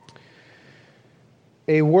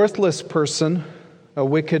A worthless person, a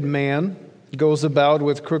wicked man, goes about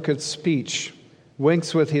with crooked speech,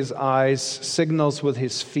 winks with his eyes, signals with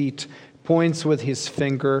his feet, points with his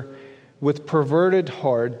finger, with perverted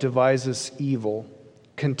heart devises evil,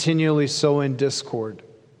 continually sowing discord.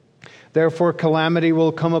 Therefore calamity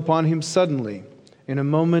will come upon him suddenly. In a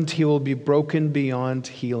moment he will be broken beyond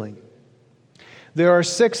healing. There are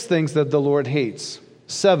 6 things that the Lord hates,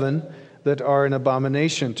 7 that are an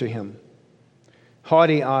abomination to him: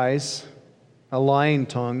 haughty eyes, a lying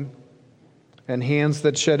tongue, and hands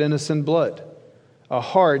that shed innocent blood, a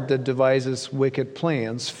heart that devises wicked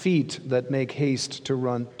plans, feet that make haste to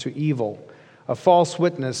run to evil, a false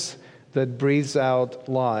witness that breathes out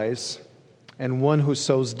lies, and one who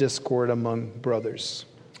sows discord among brothers.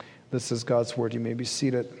 This is God's word. You may be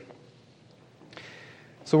seated.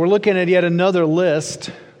 So we're looking at yet another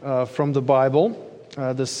list from the Bible.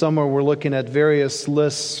 This summer we're looking at various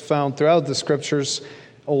lists found throughout the Scriptures,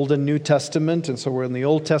 Old and New Testament. And so we're in the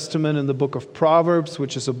Old Testament in the book of Proverbs,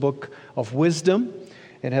 which is a book of wisdom.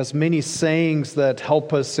 It has many sayings that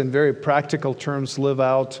help us in very practical terms live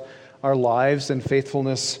out our lives in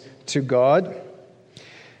faithfulness to God.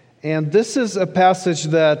 And this is a passage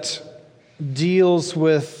that deals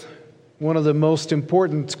with one of the most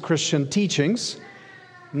important Christian teachings,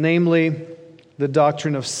 namely the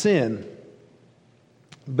doctrine of sin.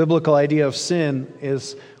 The biblical idea of sin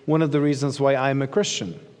is one of the reasons why I'm a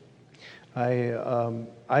Christian.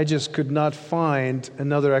 I just could not find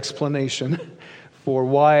another explanation for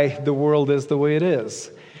why the world is the way it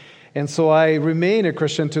is. And so I remain a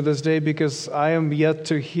Christian to this day because I am yet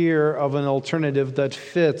to hear of an alternative that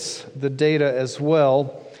fits the data as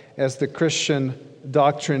well as the Christian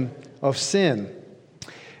doctrine of sin.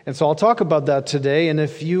 And so I'll talk about that today. And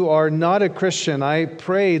if you are not a Christian, I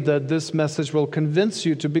pray that this message will convince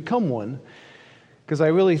you to become one, because I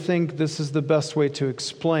really think this is the best way to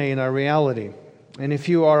explain our reality. And if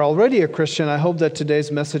you are already a Christian, I hope that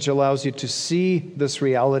today's message allows you to see this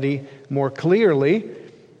reality more clearly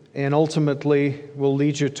and ultimately will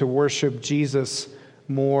lead you to worship Jesus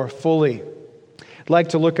more fully. I'd like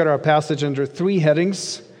to look at our passage under 3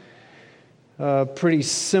 headings. Pretty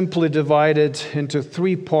simply divided into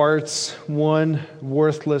 3 parts. 1,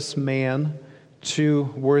 worthless man.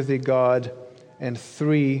 2, worthy God. And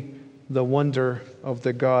 3, the wonder of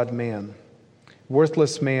the God-man.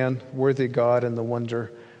 Worthless man, worthy God, and the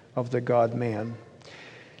wonder of the God-man.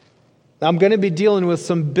 I'm going to be dealing with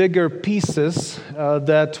some bigger pieces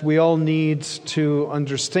that we all need to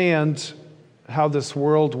understand how this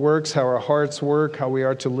world works, how our hearts work, how we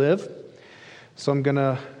are to live. So I'm going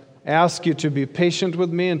to ask you to be patient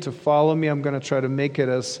with me and to follow me. I'm going to try to make it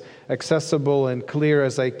as accessible and clear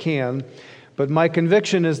as I can. But my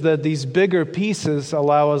conviction is that these bigger pieces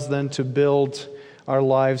allow us then to build our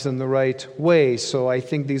lives in the right way. So I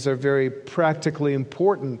think these are very practically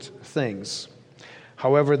important things.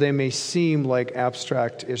 However, they may seem like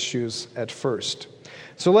abstract issues at first.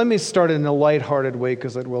 So let me start in a lighthearted way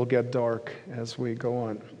because it will get dark as we go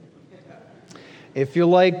on. If you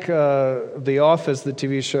like The Office, the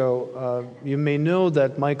TV show, you may know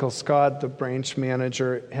that Michael Scott, the branch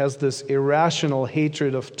manager, has this irrational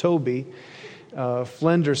hatred of Toby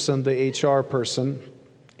Flenderson, the HR person,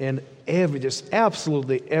 and just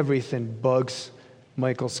absolutely everything bugs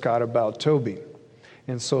Michael Scott about Toby.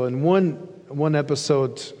 And so in one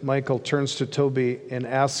episode, Michael turns to Toby and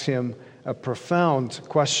asks him a profound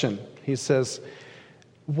question. He says,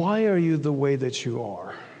 "Why are you the way that you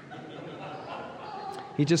are?"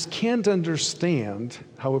 He just can't understand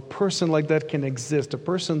how a person like that can exist, a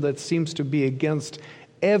person that seems to be against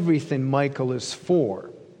everything Michael is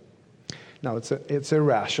for. Now, it's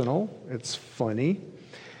irrational, it's funny,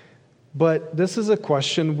 but this is a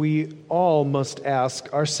question we all must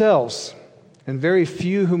ask ourselves. And very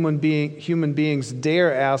few human beings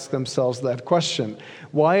dare ask themselves that question.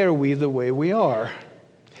 Why are we the way we are?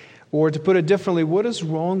 Or to put it differently, what is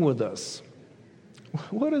wrong with us?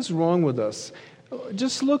 What is wrong with us?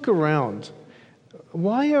 Just look around.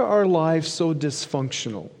 Why are our lives so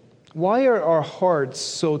dysfunctional? Why are our hearts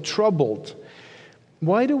so troubled?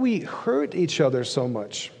 Why do we hurt each other so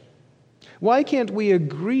much? Why can't we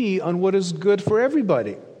agree on what is good for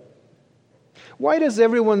everybody? Why does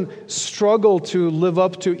everyone struggle to live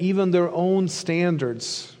up to even their own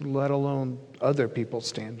standards, let alone other people's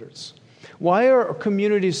standards? Why are our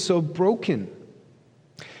communities so broken?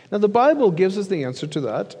 Now, the Bible gives us the answer to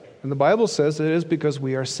that. And the Bible says it is because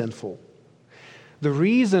we are sinful. The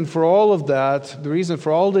reason for all of that, the reason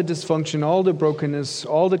for all the dysfunction, all the brokenness,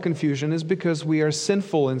 all the confusion is because we are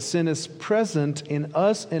sinful and sin is present in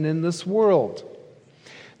us and in this world.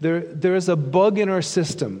 There is a bug in our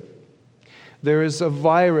system. There is a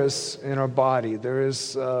virus in our body. There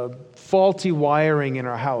is faulty wiring in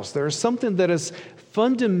our house. There is something that is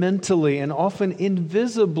fundamentally and often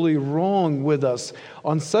invisibly wrong with us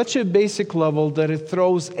on such a basic level that it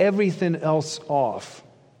throws everything else off.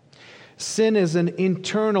 Sin is an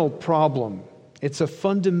internal problem. It's a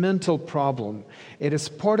fundamental problem. It is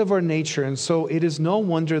part of our nature, and so it is no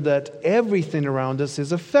wonder that everything around us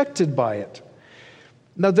is affected by it.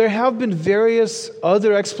 Now, there have been various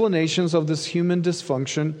other explanations of this human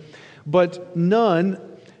dysfunction, but none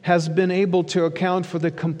has been able to account for the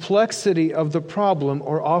complexity of the problem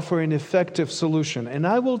or offer an effective solution. And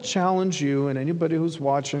I will challenge you and anybody who's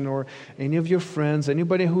watching, or any of your friends,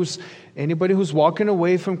 anybody who's walking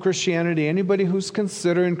away from Christianity, anybody who's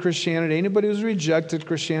considering Christianity, anybody who's rejected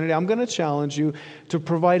Christianity, I'm going to challenge you to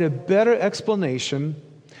provide a better explanation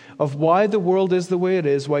of why the world is the way it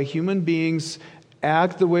is, why human beings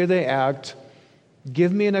act the way they act.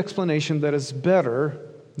 Give me an explanation that is better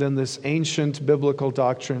than this ancient biblical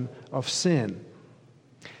doctrine of sin.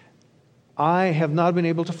 I have not been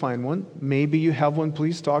able to find one. Maybe you have one.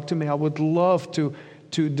 Please talk to me. I would love to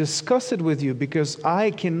discuss it with you, because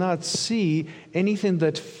I cannot see anything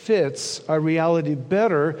that fits our reality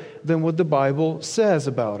better than what the Bible says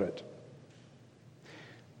about it.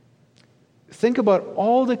 Think about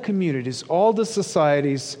all the communities, all the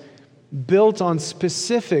societies built on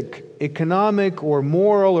specific economic or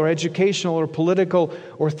moral or educational or political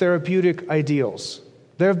or therapeutic ideals.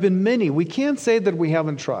 There have been many. We can't say that we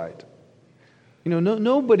haven't tried.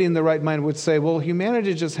 Nobody in their right mind would say, well,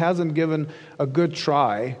 humanity just hasn't given a good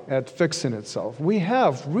try at fixing itself. We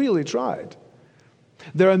have really tried.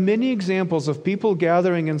 There are many examples of people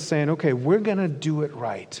gathering and saying, okay, we're going to do it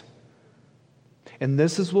right. And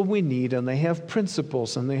this is what we need. And they have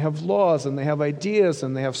principles, and they have laws, and they have ideas,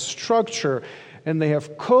 and they have structure, and they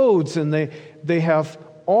have codes, and they have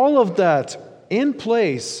all of that in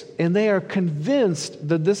place, and they are convinced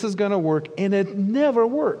that this is going to work, and it never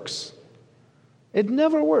works. It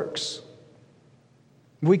never works.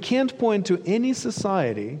 We can't point to any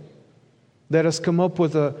society that has come up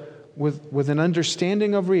with an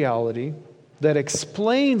understanding of reality that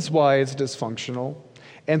explains why it's dysfunctional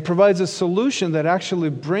and provides a solution that actually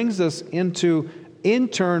brings us into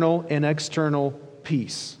internal and external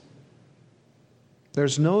peace.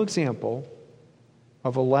 There's no example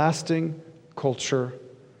of a lasting culture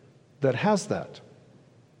that has that.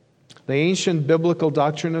 The ancient biblical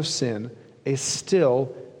doctrine of sin is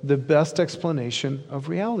still the best explanation of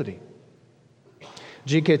reality.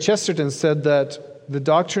 G.K. Chesterton said that the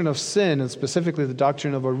doctrine of sin, and specifically the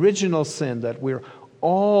doctrine of original sin, that we're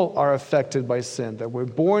all are affected by sin, that we're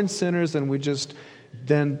born sinners and we just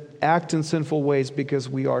then act in sinful ways because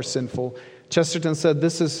we are sinful. Chesterton said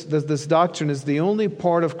this doctrine is the only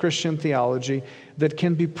part of Christian theology that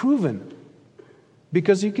can be proven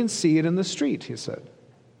because you can see it in the street, he said.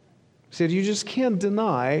 He said, you just can't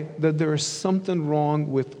deny that there is something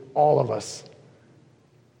wrong with all of us.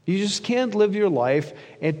 You just can't live your life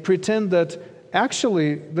and pretend that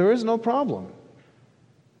actually there is no problem.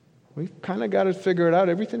 We've kind of got it figured out.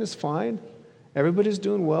 Everything is fine. Everybody's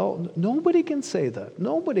doing well. Nobody can say that.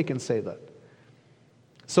 Nobody can say that.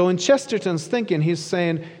 So in Chesterton's thinking, he's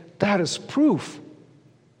saying that is proof.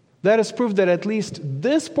 That is proof that at least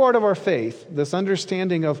this part of our faith, this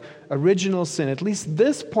understanding of original sin, at least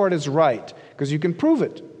this part is right, because you can prove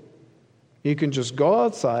it. You can just go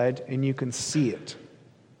outside and you can see it.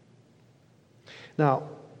 Now,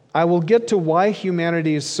 I will get to why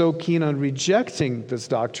humanity is so keen on rejecting this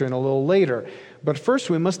doctrine a little later, but first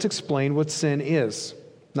we must explain what sin is.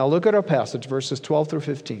 Now look at our passage, verses 12 through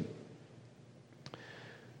 15.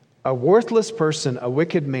 A worthless person, a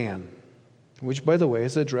wicked man, which, by the way,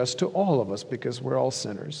 is addressed to all of us because we're all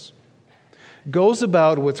sinners, goes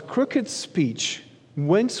about with crooked speech,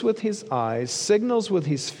 winks with his eyes, signals with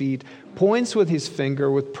his feet, points with his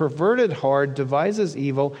finger, with perverted heart, devises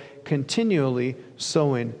evil, continually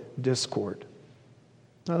sowing discord.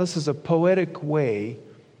 Now, this is a poetic way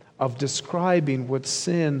of describing what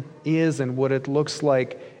sin is and what it looks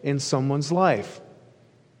like in someone's life.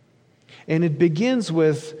 And it begins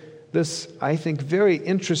with this, I think, very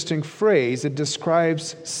interesting phrase. It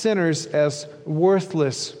describes sinners as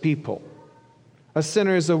worthless people. A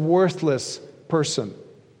sinner is a worthless person,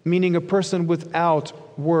 meaning a person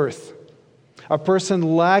without worth, a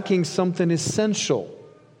person lacking something essential,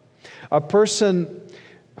 a person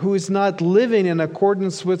who is not living in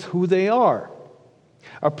accordance with who they are,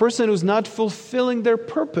 a person who's not fulfilling their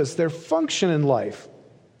purpose, their function in life.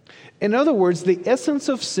 In other words, the essence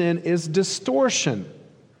of sin is distortion.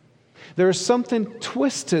 There is something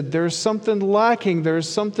twisted, there is something lacking, there is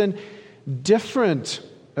something different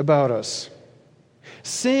about us.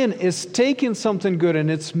 Sin is taking something good and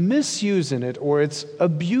it's misusing it, or it's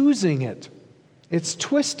abusing it. It's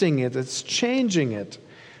twisting it. It's changing it.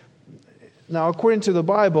 Now, according to the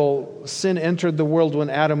Bible, sin entered the world when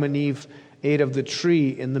Adam and Eve ate of the tree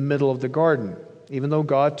in the middle of the garden, even though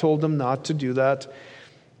God told them not to do that.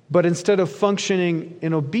 But instead of functioning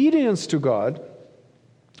in obedience to God,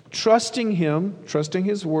 trusting Him, trusting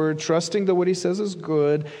His Word, trusting that what He says is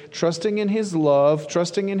good, trusting in His love,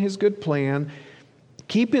 trusting in His good plan,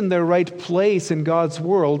 keeping their right place in God's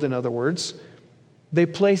world, in other words, they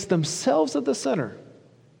placed themselves at the center.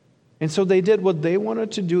 And so they did what they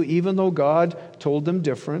wanted to do, even though God told them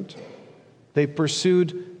different. They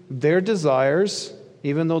pursued their desires,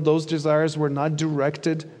 even though those desires were not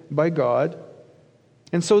directed by God.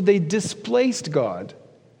 And so they displaced God,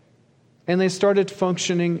 and they started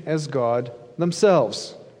functioning as God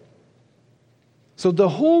themselves. So the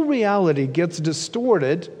whole reality gets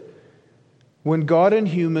distorted when God and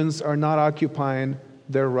humans are not occupying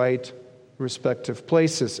their right respective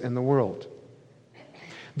places in the world.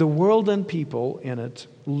 The world and people in it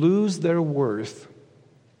lose their worth.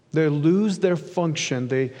 They lose their function.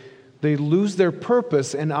 They lose their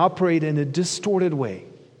purpose and operate in a distorted way.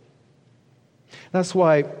 That's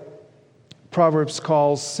why Proverbs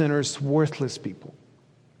calls sinners worthless people.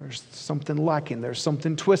 There's something lacking. There's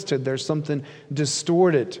something twisted. There's something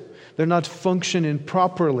distorted. They're not functioning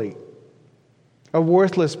properly. A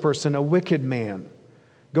worthless person, a wicked man,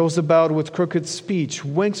 goes about with crooked speech,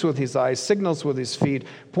 winks with his eyes, signals with his feet,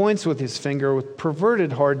 points with his finger, with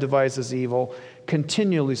perverted heart devises evil,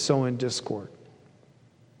 continually sowing discord.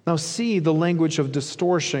 Now see the language of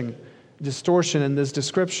distortion in this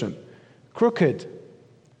description. Crooked,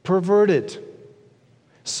 perverted,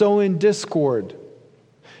 sowing discord,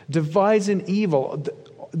 devising evil.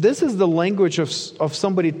 This is the language of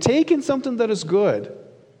somebody taking something that is good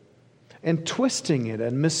and twisting it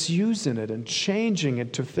and misusing it and changing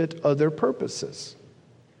it to fit other purposes.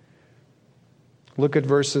 Look at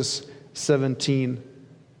verses 17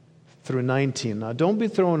 through 19. Now, don't be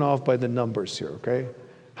thrown off by the numbers here, okay?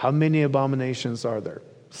 How many abominations are there?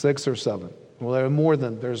 6 or 7? Well, there's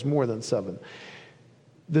more than 7.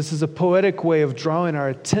 This is a poetic way of drawing our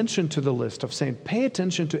attention to the list, of saying, pay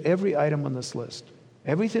attention to every item on this list.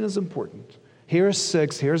 Everything is important. Here's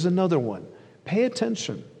 6, here's another one. Pay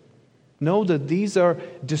attention. Know that these are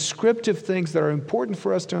descriptive things that are important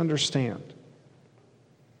for us to understand.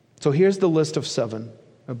 So here's the list of 7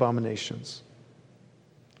 abominations.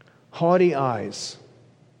 Haughty eyes.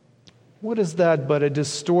 What is that but a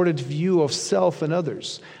distorted view of self and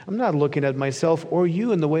others? I'm not looking at myself or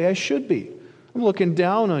you in the way I should be. I'm looking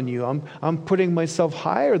down on you. I'm putting myself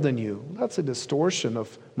higher than you. That's a distortion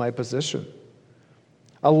of my position.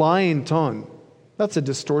 A lying tongue. That's a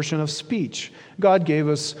distortion of speech. God gave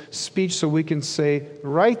us speech so we can say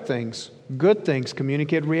right things, good things,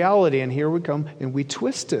 communicate reality, and here we come and we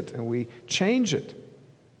twist it and we change it.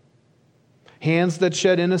 Hands that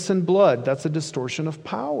shed innocent blood, that's a distortion of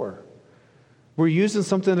power. We're using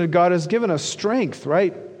something that God has given us, strength,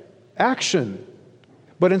 right? Action.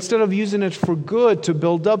 But instead of using it for good, to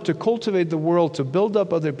build up, to cultivate the world, to build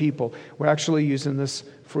up other people, we're actually using this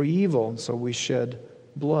for evil, and so we shed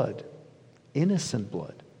blood. Innocent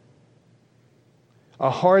blood. A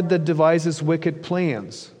heart that devises wicked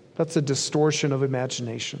plans. That's a distortion of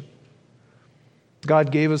imagination.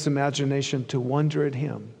 God gave us imagination to wonder at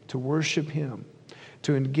Him, to worship Him,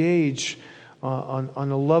 to engage on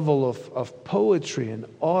a level of poetry and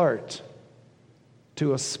art,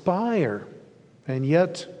 to aspire, and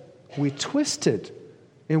yet we twist it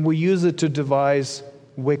and we use it to devise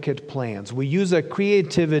wicked plans. We use our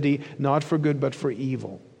creativity not for good but for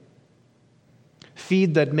evil.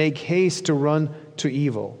 Feet that make haste to run to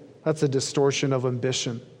evil. That's a distortion of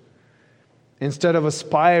ambition. Instead of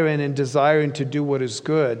aspiring and desiring to do what is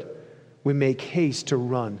good, we make haste to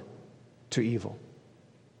run to evil.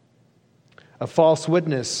 A false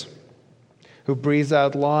witness who breathes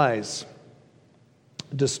out lies.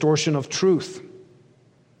 Distortion of truth.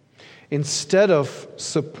 Instead of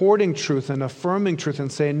supporting truth and affirming truth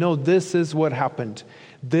and saying, no, this is what happened.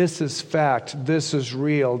 This is fact. This is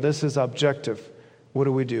real. This is objective. What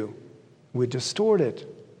do? We distort it.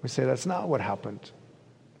 We say that's not what happened.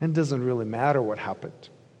 It doesn't really matter what happened.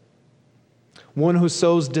 One who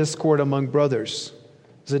sows discord among brothers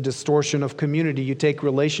is a distortion of community. You take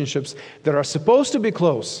relationships that are supposed to be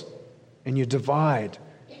close and you divide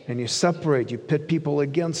and you separate. You pit people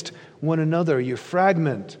against one another. You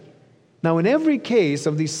fragment. Now, in every case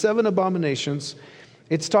of these 7 abominations,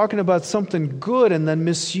 it's talking about something good and then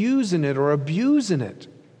misusing it or abusing it.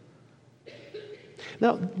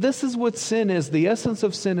 Now, this is what sin is. The essence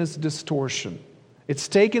of sin is distortion. It's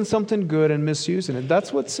taking something good and misusing it.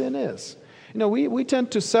 That's what sin is. We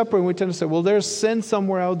tend to separate. We tend to say, well, there's sin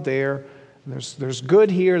somewhere out there. There's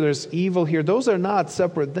good here. There's evil here. Those are not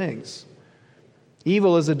separate things.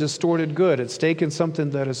 Evil is a distorted good. It's taking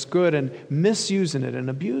something that is good and misusing it and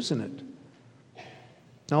abusing it.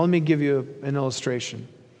 Now, let me give you an illustration.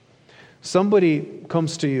 Somebody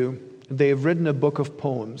comes to you. They've written a book of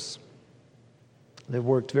poems. They've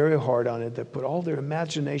worked very hard on it. They put all their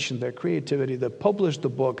imagination, their creativity. They publish the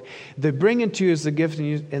book. They bring it to you as a gift,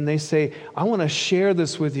 and they say, I want to share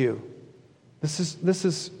this with you. I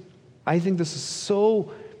think this is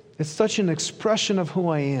it's such an expression of who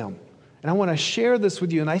I am. And I want to share this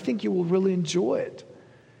with you, and I think you will really enjoy it.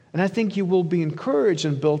 And I think you will be encouraged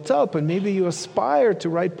and built up, and maybe you aspire to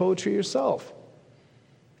write poetry yourself.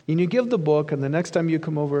 And you give the book, and the next time you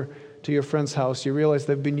come over to your friend's house, you realize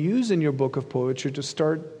they've been using your book of poetry to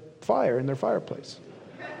start fire in their fireplace.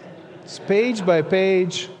 It's page by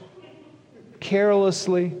page,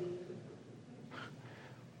 carelessly.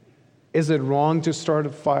 Is it wrong to start a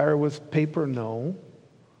fire with paper? No.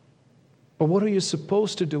 But what are you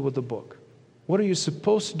supposed to do with the book? What are you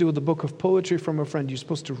supposed to do with the book of poetry from a friend? You're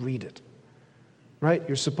supposed to read it, right?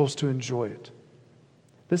 You're supposed to enjoy it.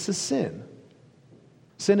 This is sin.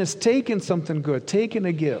 Sin is taking something good, taking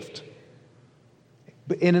a gift,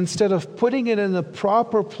 and instead of putting it in the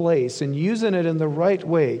proper place and using it in the right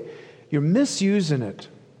way, you're misusing it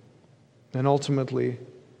and ultimately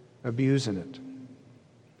abusing it.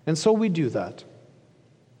 And so we do that.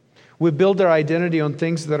 We build our identity on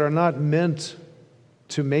things that are not meant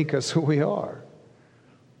to make us who we are.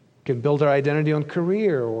 We can build our identity on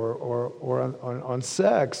career or on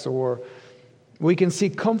sex, or we can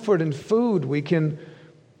seek comfort in food. We can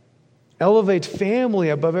elevate family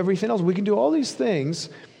above everything else. We can do all these things.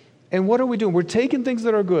 And what are we doing? We're taking things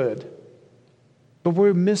that are good, but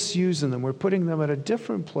we're misusing them. We're putting them at a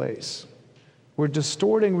different place. We're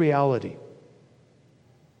distorting reality.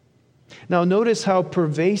 Now, notice how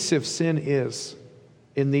pervasive sin is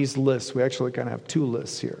in these lists. We actually kind of have two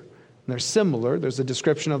lists here. And they're similar. There's a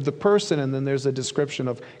description of the person, and then there's a description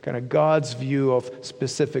of kind of God's view of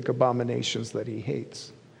specific abominations that he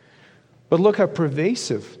hates. But look how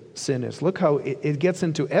pervasive sin is. Look how it gets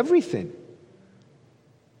into everything.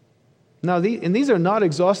 Now, these are not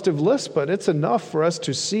exhaustive lists, but it's enough for us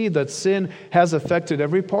to see that sin has affected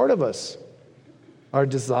every part of us. Our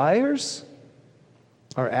desires,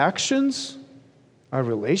 our actions, our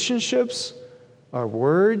relationships, our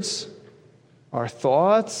words, our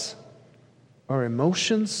thoughts, our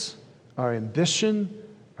emotions, our ambition,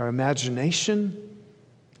 our imagination.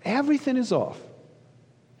 Everything is off.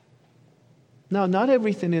 Now, not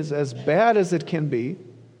everything is as bad as it can be,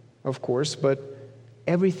 of course, but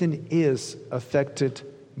everything is affected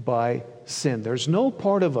by sin. There's no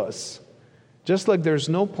part of us, just like there's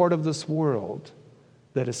no part of this world,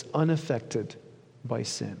 that is unaffected by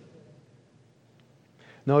sin.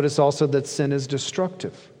 Notice also that sin is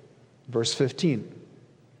destructive. Verse 15.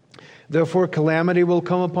 Therefore, calamity will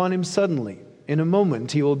come upon him suddenly. In a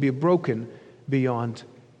moment, he will be broken beyond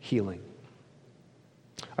healing.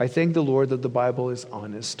 I thank the Lord that the Bible is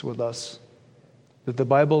honest with us, that the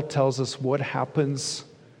Bible tells us what happens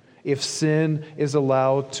if sin is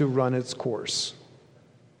allowed to run its course.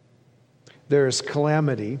 There is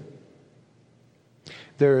calamity.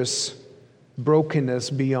 There is brokenness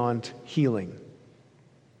beyond healing.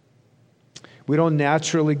 We don't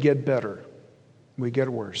naturally get better. We get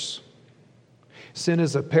worse. Sin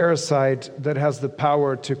is a parasite that has the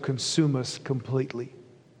power to consume us completely.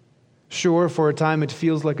 Sure, for a time it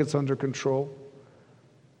feels like it's under control.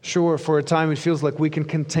 Sure, for a time it feels like we can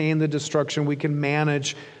contain the destruction, we can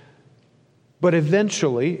manage. But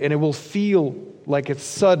eventually, and it will feel like it's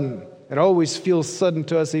sudden. It always feels sudden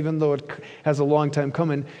to us, even though it has a long time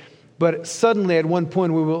coming. But suddenly, at one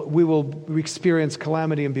point, we will experience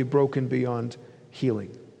calamity and be broken beyond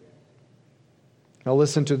healing. Now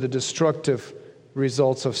listen to the destructive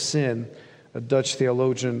results of sin. A Dutch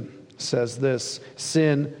theologian says this: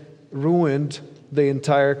 sin ruined the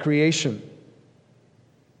entire creation,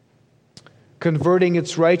 converting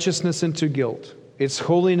its righteousness into guilt, its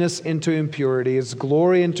holiness into impurity, its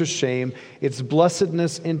glory into shame, its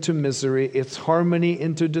blessedness into misery, its harmony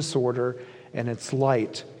into disorder, and its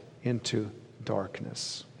light into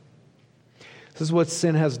darkness. This is what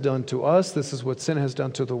sin has done to us. This is what sin has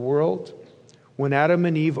done to the world. When Adam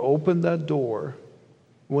and Eve opened that door,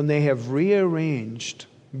 when they have rearranged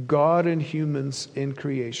God and humans in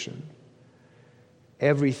creation,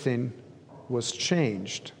 everything was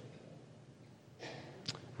changed.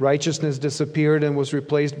 Righteousness disappeared and was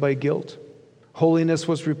replaced by guilt. Holiness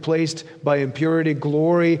was replaced by impurity.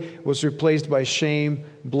 Glory was replaced by shame.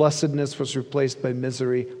 Blessedness was replaced by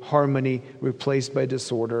misery. Harmony replaced by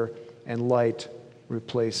disorder. And light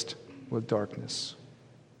replaced with darkness.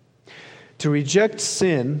 To reject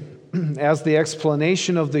sin as the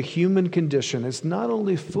explanation of the human condition is not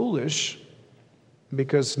only foolish,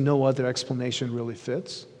 because no other explanation really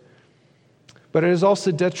fits, but it is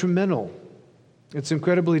also detrimental. It's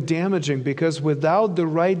incredibly damaging because without the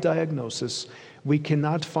right diagnosis, we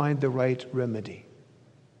cannot find the right remedy.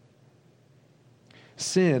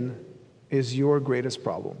 Sin is your greatest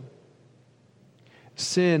problem.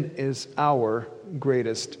 Sin is our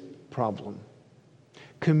greatest problem.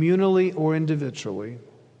 Communally or individually,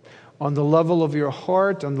 on the level of your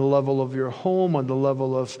heart, on the level of your home, on the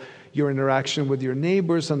level of your interaction with your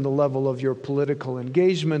neighbors, on the level of your political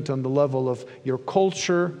engagement, on the level of your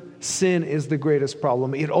culture, sin is the greatest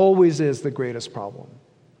problem. It always is the greatest problem.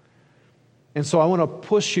 And so I want to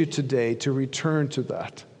push you today to return to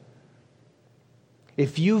that.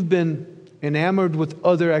 If you've been enamored with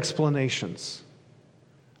other explanations,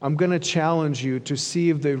 I'm going to challenge you to see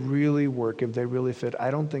if they really work, if they really fit.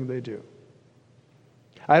 I don't think they do.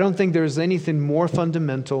 I don't think there's anything more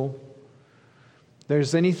fundamental,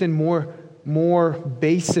 there's anything more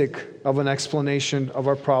basic of an explanation of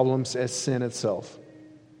our problems as sin itself.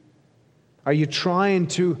 Are you trying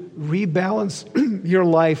to rebalance your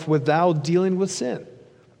life without dealing with sin?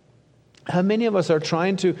 How many of us are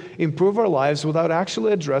trying to improve our lives without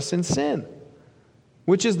actually addressing sin,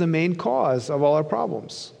 which is the main cause of all our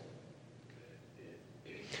problems?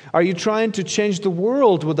 Are you trying to change the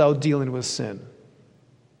world without dealing with sin?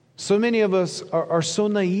 So many of us are so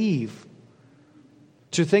naive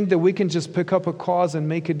to think that we can just pick up a cause and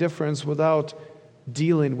make a difference without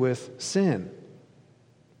dealing with sin.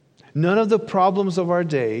 None of the problems of our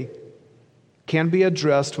day can be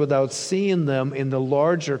addressed without seeing them in the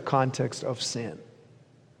larger context of sin.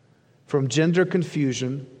 From gender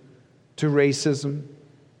confusion to racism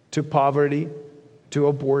to poverty to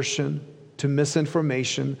abortion to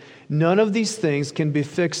misinformation, none of these things can be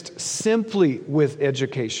fixed simply with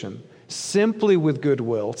education, simply with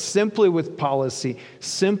goodwill, simply with policy,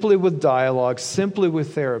 simply with dialogue, simply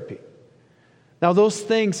with therapy. Now, those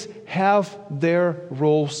things have their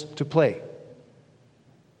roles to play,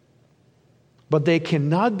 but they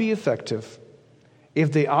cannot be effective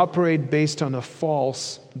if they operate based on a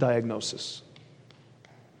false diagnosis.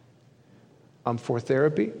 I'm for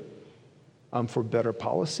therapy. I'm for better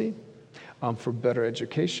policy. I'm for better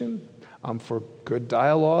education. I'm for good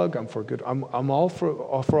dialogue. I'm all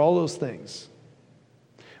for all those things.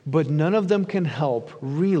 But none of them can help,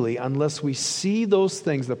 really, unless we see those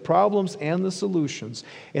things, the problems and the solutions,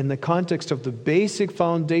 in the context of the basic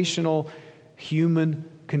foundational human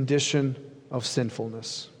condition of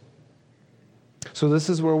sinfulness. So this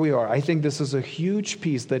is where we are. I think this is a huge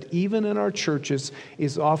piece that even in our churches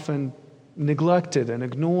is often neglected and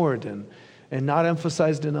ignored and not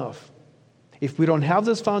emphasized enough. If we don't have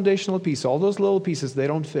this foundational piece, all those little pieces, they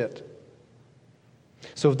don't fit.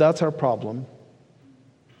 So if that's our problem,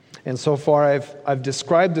 and so far I've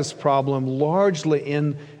described this problem largely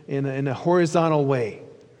in a horizontal way.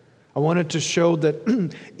 I wanted to show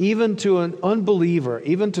that even to an unbeliever,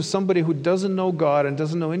 even to somebody who doesn't know God and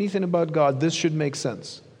doesn't know anything about God, this should make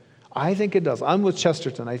sense. I think it does. I'm with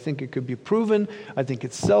Chesterton. I think it could be proven. I think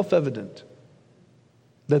it's self-evident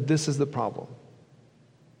that this is the problem.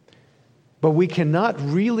 But we cannot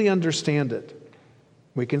really understand it.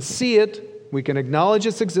 We can see it, we can acknowledge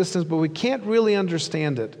its existence, but we can't really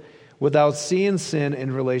understand it without seeing sin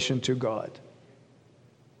in relation to God.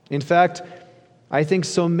 In fact, I think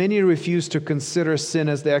so many refuse to consider sin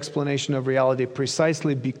as the explanation of reality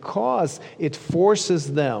precisely because it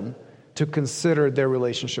forces them to consider their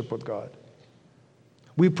relationship with God.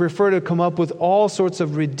 We prefer to come up with all sorts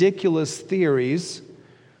of ridiculous theories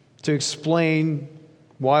to explain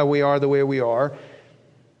why we are the way we are,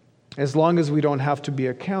 as long as we don't have to be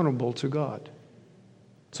accountable to God.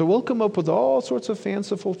 So we'll come up with all sorts of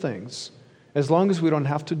fanciful things, as long as we don't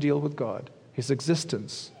have to deal with God, His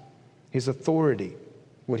existence, His authority,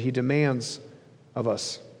 what He demands of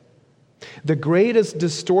us. The greatest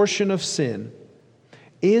distortion of sin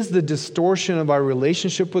is the distortion of our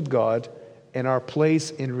relationship with God and our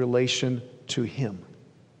place in relation to Him.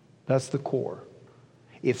 That's the core.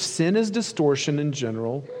 If sin is distortion in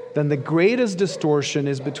general, then the greatest distortion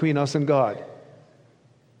is between us and God.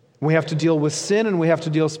 We have to deal with sin, and we have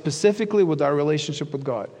to deal specifically with our relationship with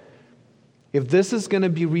God. If this is going to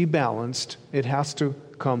be rebalanced, it has to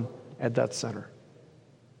come at that center.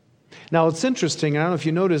 Now, it's interesting, I don't know if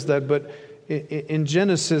you noticed that, but in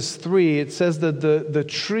Genesis 3, it says that the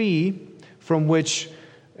tree from which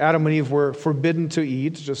Adam and Eve were forbidden to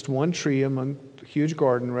eat, just one tree among a huge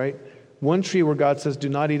garden, right? One tree where God says, do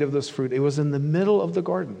not eat of this fruit. It was in the middle of the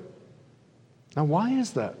garden. Now, why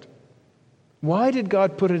is that? Why did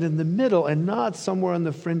God put it in the middle and not somewhere on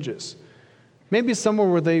the fringes? Maybe somewhere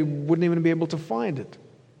where they wouldn't even be able to find it.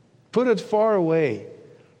 Put it far away.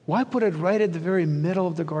 Why put it right at the very middle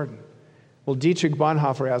of the garden? Well, Dietrich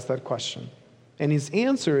Bonhoeffer asked that question. And his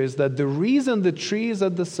answer is that the reason the tree is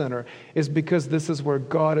at the center is because this is where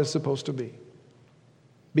God is supposed to be.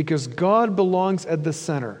 Because God belongs at the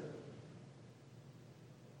center.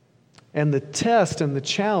 And the test and the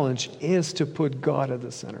challenge is to put God at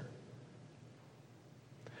the center.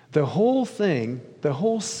 The whole thing, the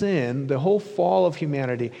whole sin, the whole fall of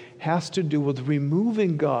humanity has to do with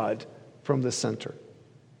removing God from the center.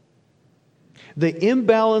 The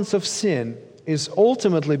imbalance of sin is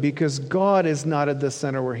ultimately because God is not at the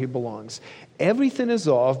center where He belongs. Everything is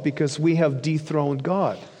off because we have dethroned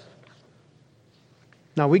God.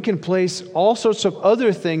 Now, we can place all sorts of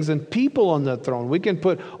other things and people on the throne. We can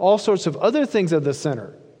put all sorts of other things at the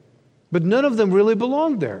center. But none of them really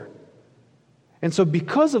belong there. And so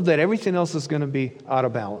because of that, everything else is going to be out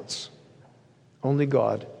of balance. Only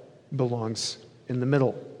God belongs in the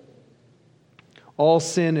middle. All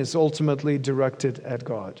sin is ultimately directed at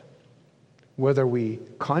God. Whether we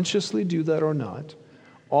consciously do that or not,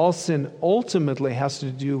 all sin ultimately has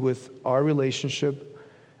to do with our relationship,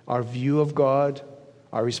 our view of God,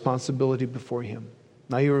 our responsibility before Him.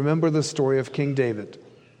 Now you remember the story of King David.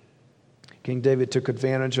 King David took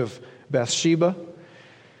advantage of Bathsheba,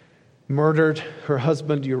 murdered her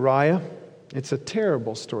husband Uriah. It's a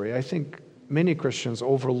terrible story. I think many Christians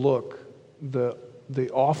overlook the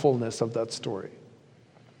awfulness of that story.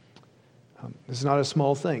 It's not a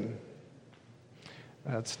small thing.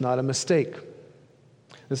 It's not a mistake.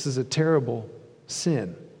 This is a terrible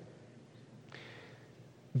sin.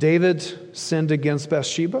 David sinned against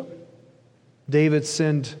Bathsheba. David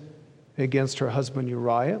sinned against her husband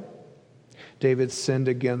Uriah. David sinned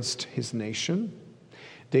against his nation.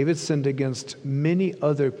 David sinned against many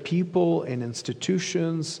other people and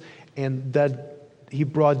institutions, and that he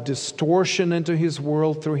brought distortion into his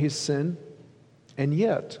world through his sin. And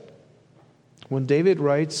yet, when David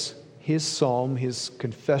writes his psalm, his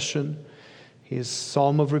confession, his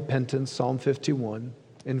psalm of repentance, Psalm 51,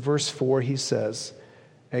 in verse 4 he says,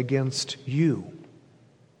 against you,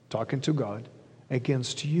 talking to God,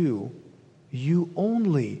 against you, you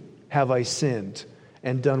only have I sinned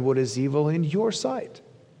and done what is evil in your sight.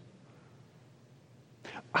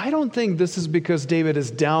 I don't think this is because David is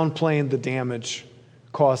downplaying the damage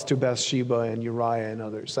caused to Bathsheba and Uriah and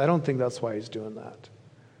others. I don't think that's why he's doing that.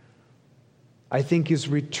 I think he's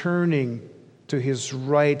returning to his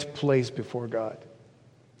right place before God.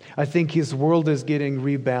 I think his world is getting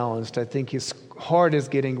rebalanced. I think his heart is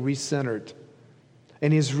getting recentered.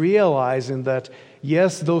 And he's realizing that,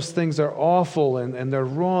 yes, those things are awful and they're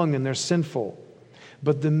wrong and they're sinful.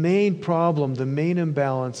 But the main problem, the main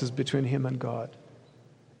imbalance is between him and God.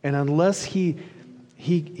 And unless he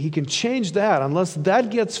can change that, unless that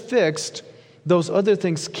gets fixed, those other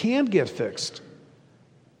things can't get fixed.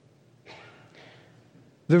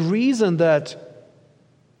 The reason that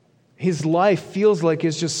his life feels like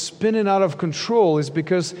it's just spinning out of control is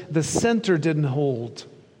because the center didn't hold.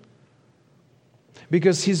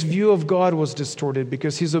 Because his view of God was distorted,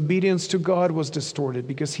 because his obedience to God was distorted,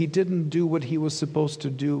 because he didn't do what he was supposed to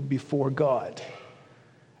do before God.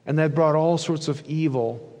 And that brought all sorts of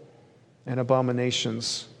evil and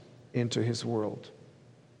abominations into his world.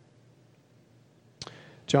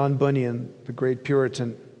 John Bunyan, the great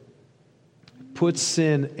Puritan, puts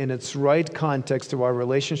sin in its right context of our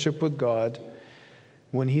relationship with God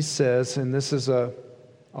when he says, and this is a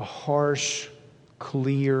harsh,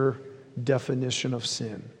 clear definition of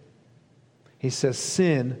sin. He says,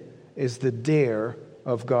 sin is the dare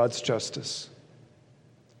of God's justice,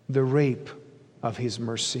 the rape of his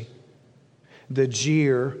mercy, the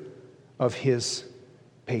jeer of his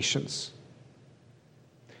patience,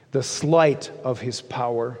 the slight of his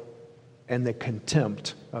power, and the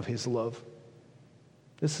contempt of his love.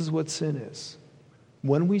 This is what sin is.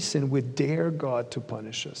 When we sin, we dare God to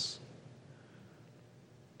punish us.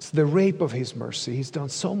 It's the rape of his mercy. He's done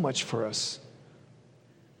so much for us.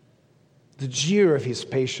 The jeer of his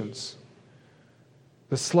patience,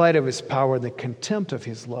 the slight of his power, the contempt of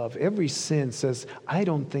his love. Every sin says, I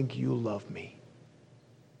don't think you love me.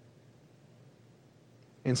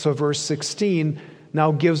 And so verse 16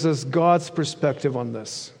 now gives us God's perspective on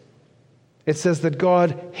this. It says that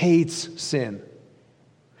God hates sin,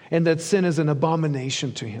 and that sin is an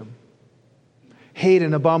abomination to him. Hate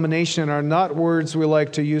and abomination are not words we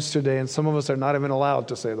like to use today, and some of us are not even allowed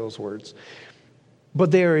to say those words.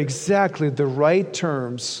 But they are exactly the right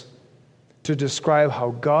terms to describe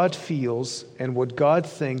how God feels and what God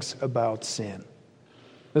thinks about sin.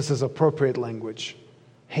 This is appropriate language.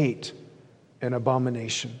 Hate and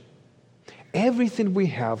abomination. Everything we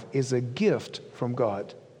have is a gift from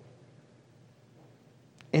God.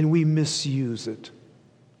 And we misuse it.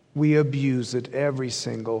 We abuse it, every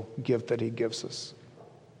single gift that He gives us.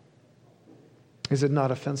 Is it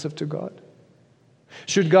not offensive to God?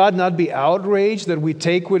 Should God not be outraged that we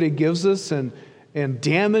take what He gives us and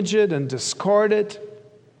damage it and discard it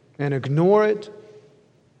and ignore it?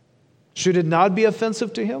 Should it not be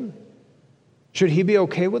offensive to Him? Should He be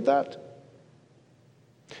okay with that?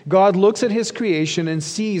 God looks at His creation and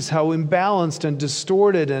sees how imbalanced and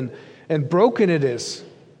distorted and broken it is.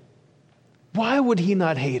 Why would He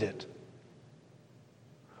not hate it?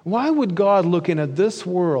 Why would God, looking at this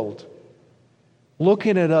world,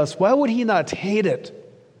 looking at us, why would He not hate it?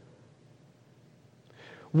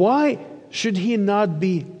 Why should He not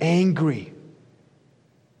be angry?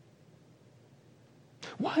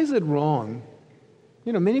 Why is it wrong?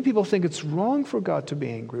 Many people think it's wrong for God to be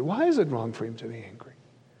angry. Why is it wrong for Him to be angry?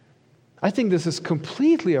 I think this is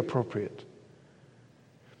completely appropriate.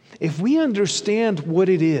 If we understand what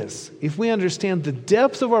it is, if we understand the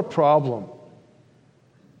depth of our problem,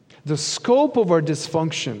 the scope of our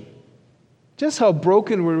dysfunction, just how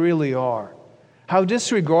broken we really are, how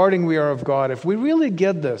disregarding we are of God, if we really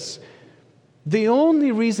get this, the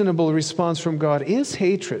only reasonable response from God is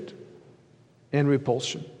hatred and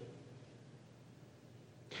repulsion.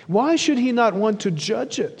 Why should He not want to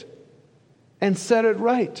judge it and set it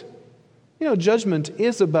right? Judgment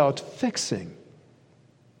is about fixing.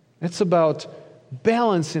 It's about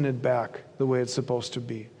balancing it back the way it's supposed to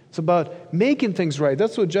be. It's about making things right.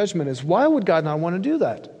 That's what judgment is. Why would God not want to do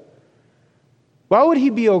that? Why would He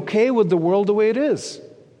be okay with the world the way it is?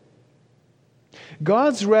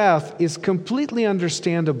 God's wrath is completely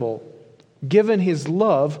understandable given His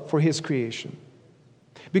love for His creation.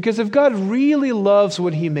 Because if God really loves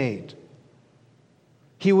what He made,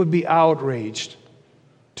 He would be outraged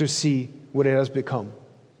to see what it has become.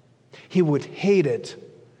 He would hate it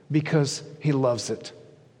because He loves it.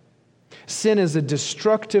 Sin is a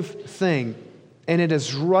destructive thing, and it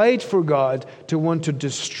is right for God to want to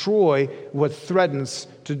destroy what threatens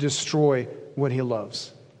to destroy what He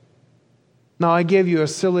loves. Now, I gave you a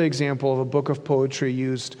silly example of a book of poetry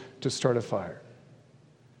used to start a fire.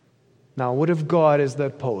 Now, what if God is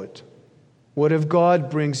that poet? What if God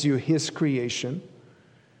brings you His creation,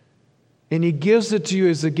 and He gives it to you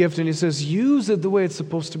as a gift, and He says, use it the way it's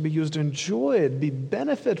supposed to be used, enjoy it,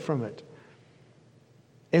 benefit from it.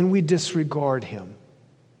 And we disregard Him,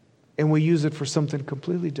 and we use it for something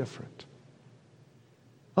completely different.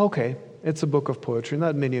 Okay, it's a book of poetry.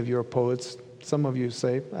 Not many of you are poets. Some of you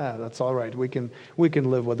say, that's all right. We can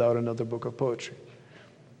live without another book of poetry.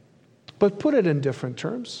 But put it in different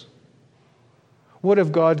terms. What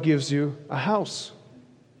if God gives you a house,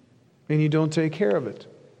 and you don't take care of it?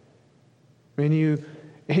 And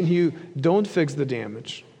you don't fix the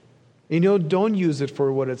damage. And you don't use it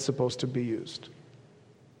for what it's supposed to be used.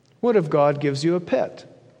 What if God gives you a pet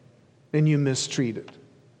and you mistreat it?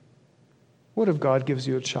 What if God gives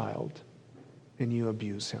you a child and you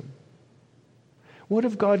abuse him? What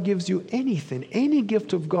if God gives you anything, any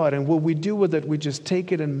gift of God, and what we do with it, we just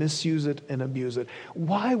take it and misuse it and abuse it?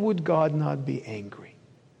 Why would God not be angry?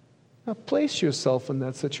 Now place yourself in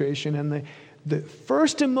that situation, and the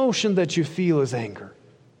first emotion that you feel is anger.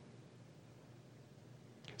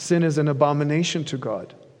 Sin is an abomination to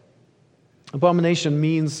God. Abomination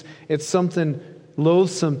means it's something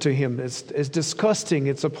loathsome to Him. It's disgusting,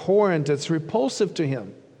 it's abhorrent, it's repulsive to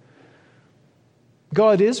Him.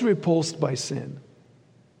 God is repulsed by sin.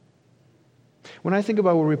 When I think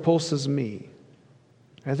about what repulses me,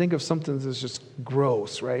 I think of something that's just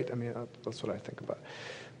gross, right? I mean, that's what I think about.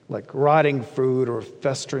 Like rotting fruit or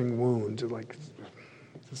festering wound. Like,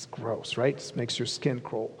 it's gross, right? It makes your skin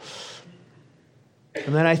crawl.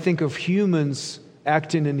 And then I think of humans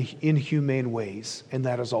acting in inhumane ways, and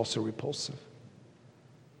that is also repulsive.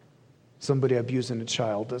 Somebody abusing a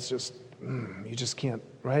child, that's just, you just can't,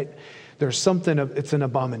 right? There's something, it's an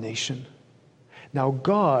abomination. Now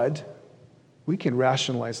God, we can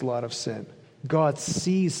rationalize a lot of sin. God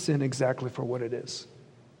sees sin exactly for what it is.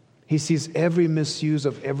 He sees every misuse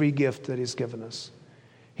of every gift that He's given us.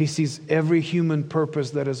 He sees every human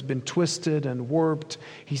purpose that has been twisted and warped.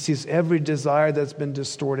 He sees every desire that's been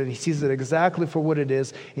distorted. He sees it exactly for what it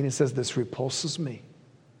is, and He says, this repulses me.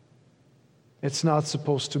 It's not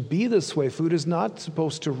supposed to be this way. Food is not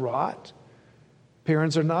supposed to rot.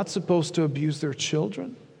 Parents are not supposed to abuse their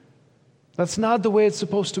children. That's not the way it's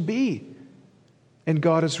supposed to be. And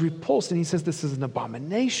God is repulsed, and he says, this is an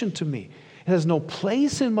abomination to me. It has no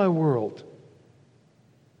place in my world.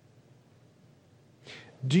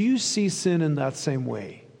 Do you see sin in that same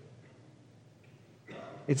way?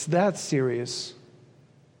 It's that serious.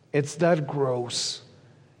 It's that gross.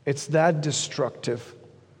 It's that destructive.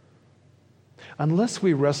 Unless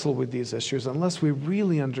we wrestle with these issues, unless we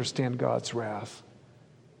really understand God's wrath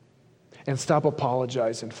and stop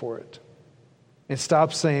apologizing for it, and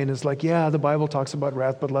stop saying it's like, yeah, the Bible talks about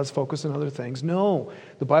wrath, but let's focus on other things. No,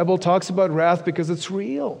 the Bible talks about wrath because it's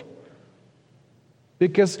real.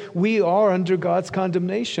 Because we are under God's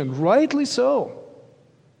condemnation, rightly so.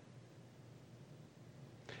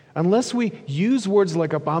 Unless we use words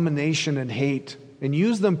like abomination and hate and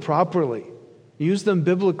use them properly, use them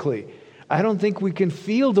biblically, I don't think we can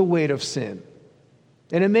feel the weight of sin.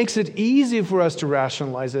 And it makes it easy for us to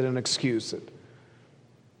rationalize it and excuse it.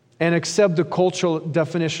 And accept the cultural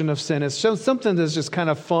definition of sin as something that's just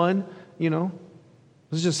kind of fun,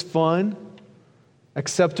 It's just fun,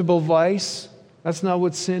 acceptable vice. That's not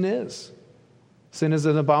what sin is. Sin is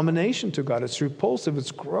an abomination to God. It's repulsive.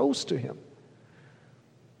 It's gross to him.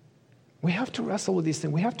 We have to wrestle with these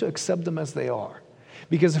things. We have to accept them as they are.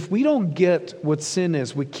 Because if we don't get what sin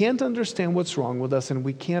is, we can't understand what's wrong with us, and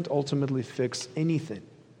we can't ultimately fix anything.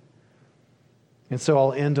 And so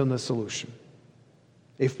I'll end on the solution.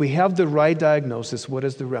 If we have the right diagnosis, what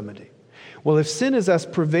is the remedy? Well, if sin is as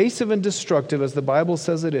pervasive and destructive as the Bible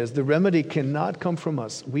says it is, the remedy cannot come from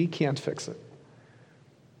us. We can't fix it.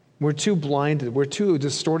 We're too blinded. We're too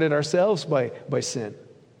distorted ourselves by sin.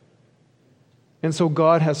 And so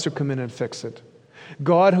God has to come in and fix it.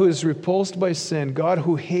 God who is repulsed by sin, God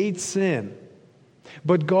who hates sin,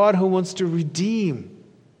 but God who wants to redeem,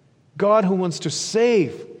 God who wants to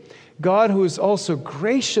save, God who is also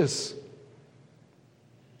gracious.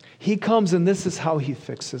 He comes, and this is how he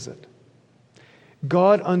fixes it.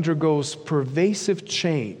 God undergoes pervasive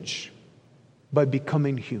change by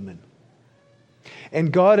becoming human.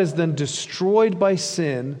 And God is then destroyed by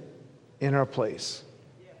sin in our place.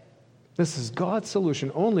 This is God's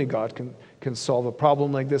solution. Only God can solve a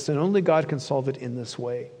problem like this, and only God can solve it in this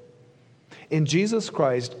way. In Jesus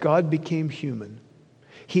Christ, God became human.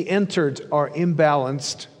 He entered our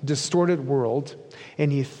imbalanced, distorted world,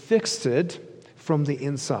 and he fixed it from the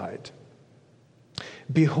inside.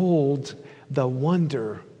 Behold the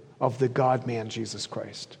wonder of the God-man, Jesus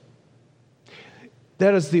Christ.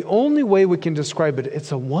 That is the only way we can describe it.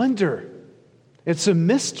 It's a wonder. It's a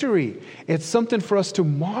mystery. It's something for us to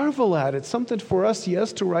marvel at. It's something for us,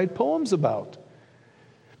 yes, to write poems about.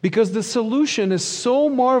 Because the solution is so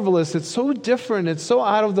marvelous, it's so different, it's so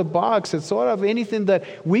out of the box, it's so out of anything that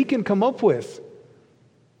we can come up with,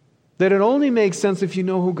 that it only makes sense if you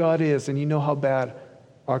know who God is and you know how bad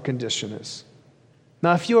our condition is.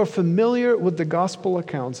 Now, if you are familiar with the gospel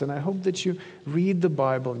accounts, and I hope that you read the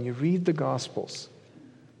Bible and you read the Gospels,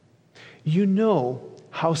 you know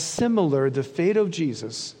how similar the fate of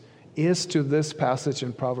Jesus is to this passage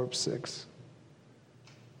in Proverbs 6.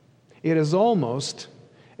 It is almost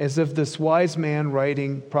as if this wise man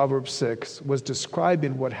writing Proverbs 6 was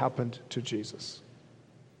describing what happened to Jesus.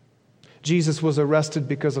 Jesus was arrested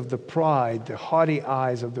because of the pride, the haughty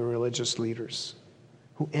eyes of the religious leaders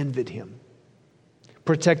who envied him,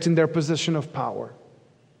 protecting their position of power.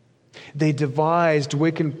 They devised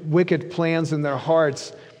wicked plans in their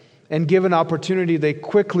hearts, and given opportunity, they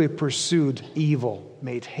quickly pursued evil,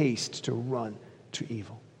 made haste to run to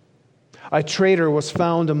evil. A traitor was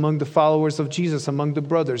found among the followers of Jesus, among the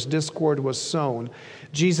brothers. Discord was sown.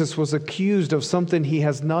 Jesus was accused of something he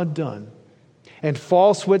has not done, and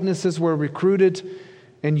false witnesses were recruited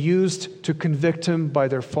and used to convict him by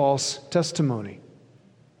their false testimony.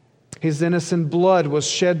 His innocent blood was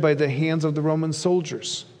shed by the hands of the Roman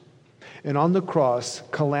soldiers. And on the cross,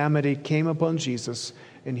 calamity came upon Jesus,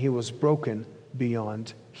 and he was broken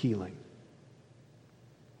beyond healing.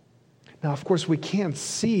 Now, of course, we can't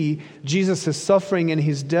see Jesus' suffering and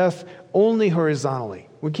his death only horizontally.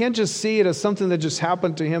 We can't just see it as something that just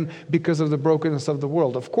happened to him because of the brokenness of the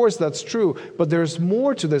world. Of course, that's true, but there's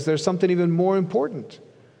more to this. There's something even more important.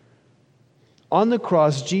 On the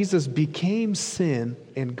cross, Jesus became sin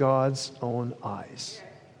in God's own eyes.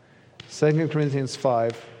 2 Corinthians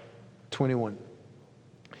 5:21.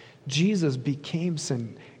 Jesus became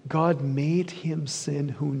sin. God made him sin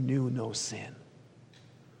who knew no sin.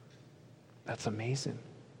 That's amazing.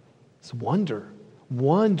 It's wonder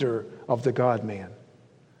of the God-man.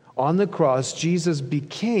 On the cross, Jesus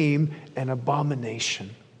became an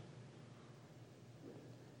abomination.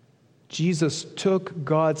 Jesus took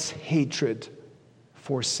God's hatred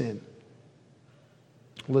for sin.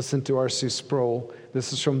 Listen to R.C. Sproul.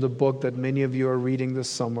 This is from the book that many of you are reading this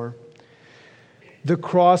summer. The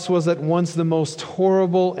cross was at once the most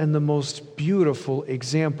horrible and the most beautiful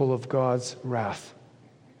example of God's wrath.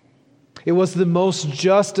 It was the most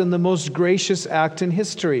just and the most gracious act in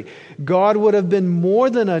history. God would have been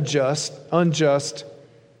more than unjust.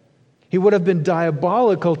 He would have been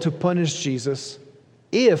diabolical to punish Jesus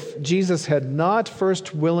if Jesus had not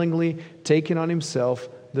first willingly taken on himself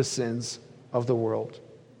the sins of the world.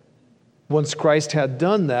 Once Christ had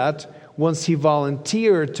done that, once he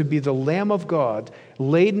volunteered to be the Lamb of God,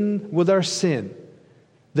 laden with our sin,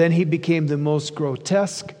 then he became the most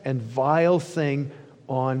grotesque and vile thing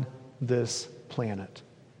on this planet.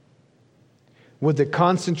 With the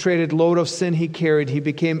concentrated load of sin he carried, he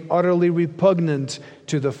became utterly repugnant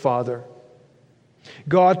to the Father.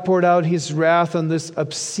 God poured out his wrath on this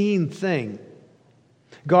obscene thing.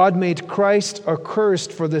 God made Christ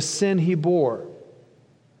accursed for the sin he bore.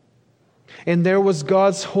 And there was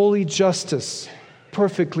God's holy justice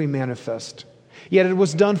perfectly manifest. Yet it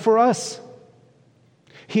was done for us.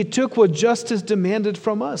 He took what justice demanded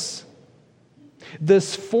from us.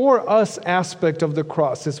 This for us aspect of the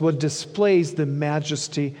cross is what displays the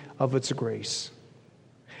majesty of its grace.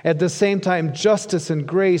 At the same time, justice and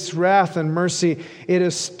grace, wrath and mercy, it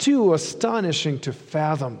is too astonishing to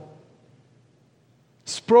fathom.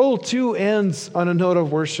 Sproul too ends on a note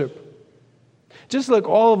of worship. Just like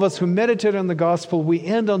all of us who meditate on the gospel, we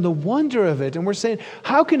end on the wonder of it. And we're saying,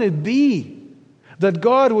 how can it be that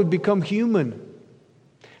God would become human?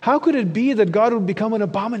 How could it be that God would become an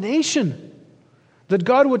abomination? That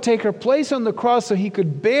God would take our place on the cross so he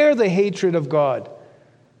could bear the hatred of God.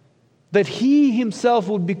 That he himself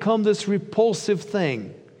would become this repulsive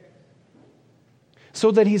thing.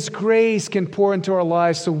 So that his grace can pour into our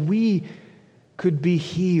lives so we could be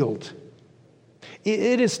healed.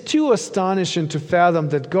 It is too astonishing to fathom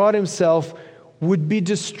that God himself would be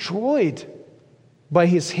destroyed by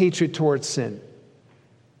his hatred towards sin,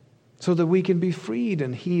 so that we can be freed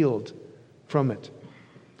and healed from it.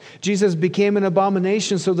 Jesus became an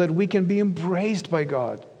abomination so that we can be embraced by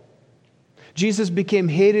God. Jesus became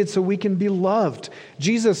hated so we can be loved.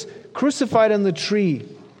 Jesus, crucified on the tree,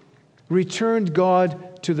 returned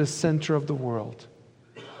God to the center of the world.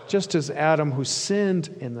 Just as Adam, who sinned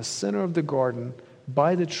in the center of the garden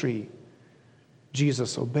by the tree,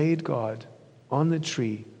 Jesus obeyed God on the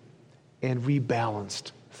tree and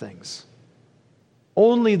rebalanced things.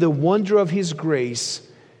 Only the wonder of his grace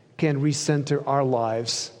can recenter our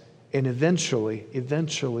lives, and eventually,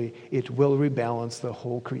 it will rebalance the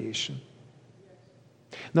whole creation.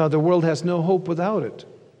 Now, the world has no hope without it.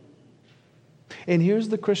 And here's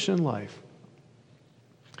the Christian life.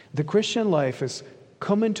 The Christian life is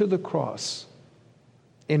coming to the cross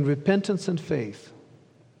in repentance and faith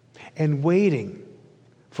and waiting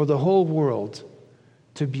for the whole world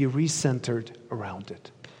to be recentered around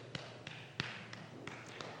it.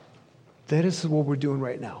 That is what we're doing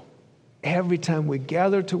right now. Every time we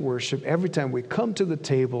gather to worship, every time we come to the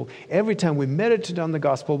table, every time we meditate on the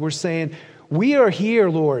gospel, we're saying, we are here,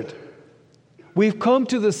 Lord. We've come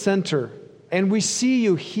to the center, and we see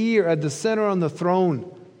you here at the center on the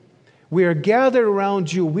throne. We are gathered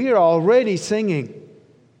around you. We are already singing.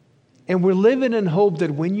 And we're living in hope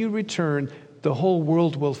that when you return, the whole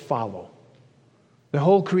world will follow. The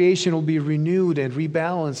whole creation will be renewed and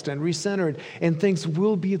rebalanced and recentered, and things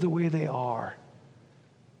will be the way they are.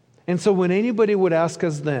 And so when anybody would ask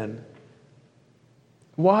us then,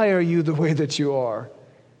 why are you the way that you are?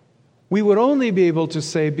 We would only be able to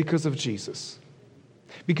say, because of Jesus.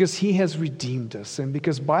 Because he has redeemed us, and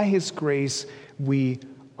because by his grace we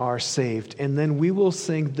are saved. And then we will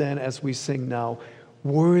sing then, as we sing now,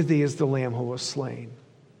 worthy is the Lamb who was slain,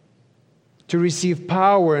 to receive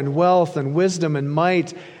power and wealth and wisdom and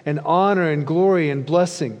might and honor and glory and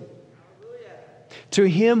blessing. To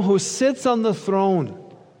him who sits on the throne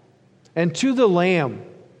and to the Lamb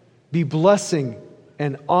be blessing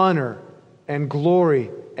and honor and glory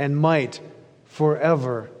and might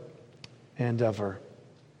forever and ever.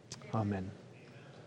 Amen.